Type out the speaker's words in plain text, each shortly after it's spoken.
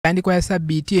Kandi kwa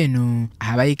sabiti eno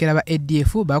abayeekera ba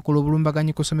ADF bakola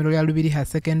obulumbaganyi ku ssomero lya Lubiri ha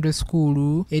Secondary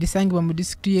School erisangibwa mu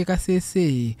disitulikiti y'e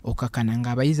Kasese okakana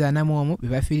ng'abayizi 40 be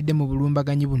bafiiridde mu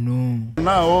bulumbaganyi buno.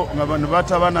 Naawo nga bano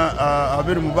batabana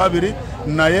 22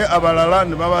 naye abalala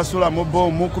ne babasula mu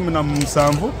bbomu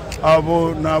 17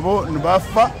 abo nabo ne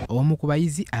bafa. Omu ku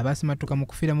bayizi abasimatuka mu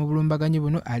kufiira mu bulumbaganyi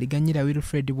buno aliganyira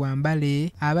Wilfred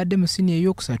Bwambale abadde mu siniya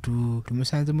ey'okusatu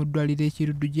tumusanze mu ddwaliro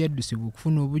ekiruddu gyaddusibwa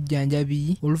okufuna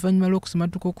obujjanjabi oluvannyuma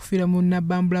lw'okusimatuka okufiira mu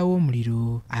nnabbambula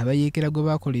w'omuliro abayeekera gwe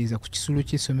baakoleeza ku kisulo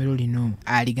ky'essomero lino.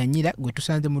 Aliganyira gwe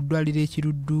tusanze mu ddwaliro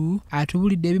ekiruddu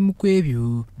atubulidde ebimu ku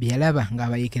ebyo bye yalaba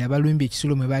ng'abayeekera balumbye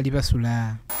ekisulo mwe baali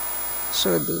basula.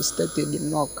 So they started to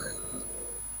knock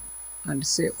and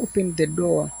say, "Open the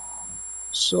door."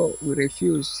 So we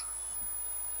refused.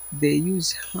 They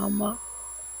used hammer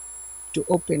to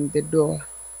open the door.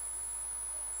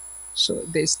 So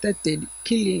they started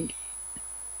killing.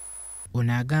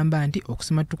 Ono agamba nti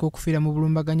okusimatuka okufiira mu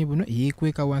bulumbaganyi buno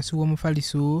yeekweka wansi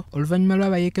w'omufaliso oluvannyuma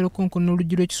lw'abayeekera okonkona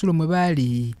oluggi lw'ekisulo mwe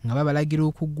baali nga babalagira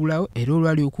okuggulawo era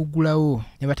olwali okuggulawo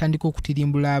ne batandika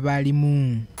okutirimbula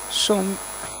abaalimu. So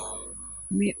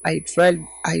me, I tried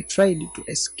to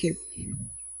escape.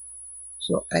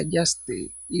 So I just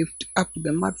lift up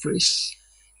the mattress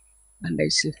and I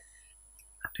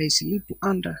sleep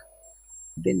under.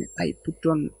 Then I put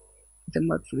on the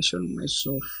mattress on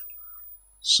myself.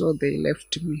 So they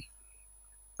left me.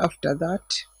 After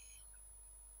that,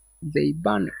 they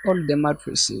burned all the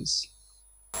mattresses.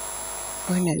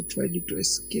 When I tried to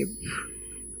escape,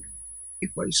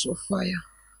 if I saw fire,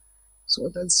 so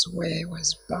that's where I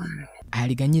was burned.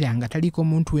 Aliganyira nga taliko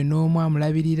muntu we n'omu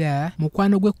amulabirira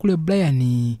mukwano gwe Kule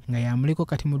Brian nga yamuliko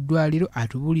kati mu ddwaliro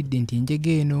atubulidde nti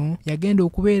enjege eno yagenda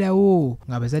okubeerawo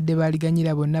ng'abazadde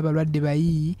baaliganyira bonna balwadde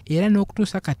bayi era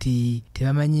n'okutuusa kati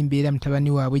tebamanyi mbeera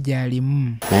mutabani waabwe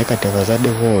gy'alimu. Naye kati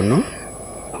abazadde boono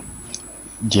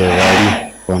gye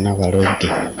bali bonna balwadde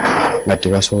nga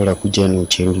tebasobola kujja eno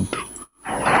kiruddu.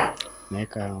 Naye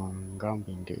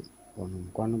kangambe nti ono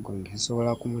mukwano gwange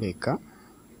nsobola kumuleka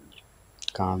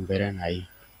kambeera naye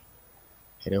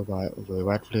era bwe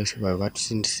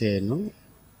batusindise eno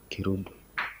kiruddu.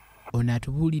 Ono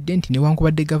atubulidde nti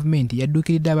newankubadde gavumenti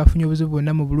yadduukiridde abafunye obuzibu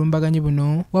bonna mu bulumbaganyi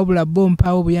buno wabula bo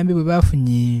mpaawo obuyambi bwe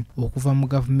baafunye okuva mu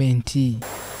gavumenti.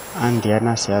 Anti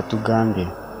anasi atugambye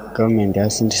gavumenti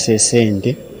asindise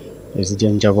sente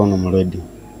ezijjanjaba ono mulwadde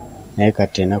naye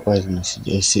kati ennaku zino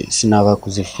sinaaba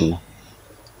kuzifuna.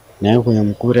 Naye bwe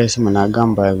mukubira esimu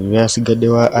n'agamba byasigadde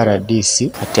wa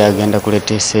RDC ate agenda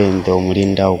kuleeta sente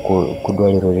omulinda ku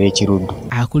ddwaliro ly'ekiruddu.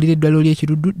 Akulira eddwaliro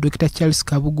ly'ekiruddu Dr. Charles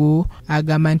Kabugo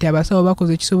agamba nti abasawo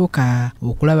bakoze ekisoboka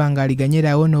okulaba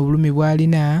ng'aliganyirawo n'obulumi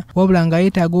bw'alina wabula nga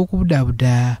yeetaaga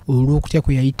okubudaabuda olw'okutya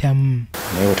kwe yayitamu.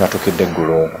 Naye bwe twatukidde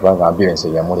eggulo kubanga ambulensi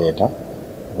yamuleeta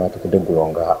baatukidde eggulo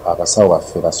nga abasawo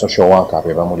baffe ba social worker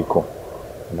be bamuliko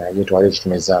naye twali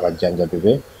tutumizza abajjanjabi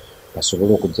be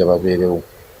basobole okujja babeerewo.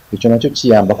 Ekyo nakyo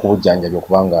kiyamba ku bujjanjabi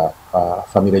okubanga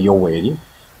famire y'Oweri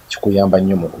kikuyamba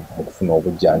nnyo mu kufuna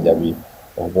obujjanjabi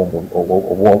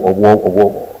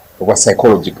obwa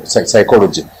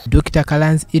psychology. Dr.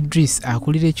 Kalanzi Idris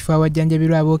akulira ekifo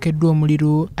awajjanjabirwa abookeddwa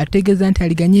omuliro ategeeza nti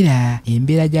aliganyira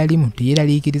embeera gy'alimu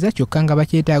teyeeraliikiriza kyokka nga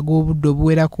bakyetaaga obudde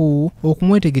obuwerako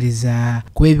okumwetegereza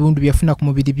kuba ebiwundu byafuna ku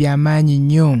mubiri by'amaanyi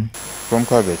nnyo.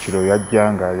 Omukaaga ekiro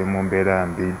yajja ng'ali mu mbeera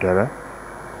mbi ddala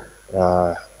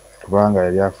kubanga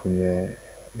yali afunye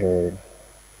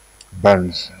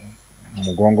burns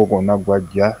mugongo gwonna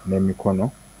gwajja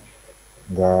n'emikono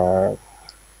nga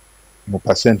mu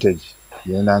percentage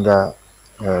yenanga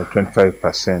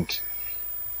 25%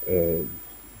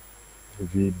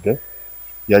 vidde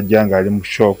yajja nga ali mu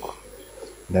shock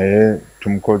naye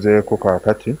tumukozeeko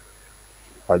kakati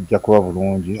ajja kuba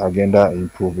bulungi agenda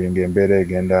improving embeera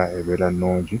egenda ebeera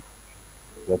nnungi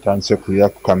yatandise kulya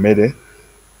ku kamere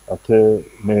ate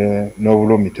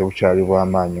n'obulumi tebukyali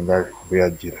bw'amaanyi nga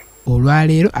bweyajjira.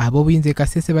 Olwaleero ab'obuyinza e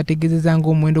Kasese bategeezezza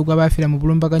ng'omuwendo gw'abaafiira mu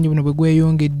bulumbaganyi buno bwe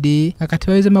gweyongedde nga kati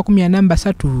baweze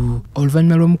 43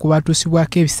 oluvannyuma lw'omu ku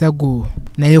baatuusibwako ebisago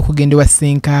naye okugendebwa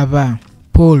Ssenkaaba.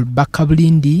 Paul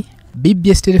Bakabulindi,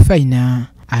 BBS Terefayina,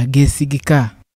 ageesigika.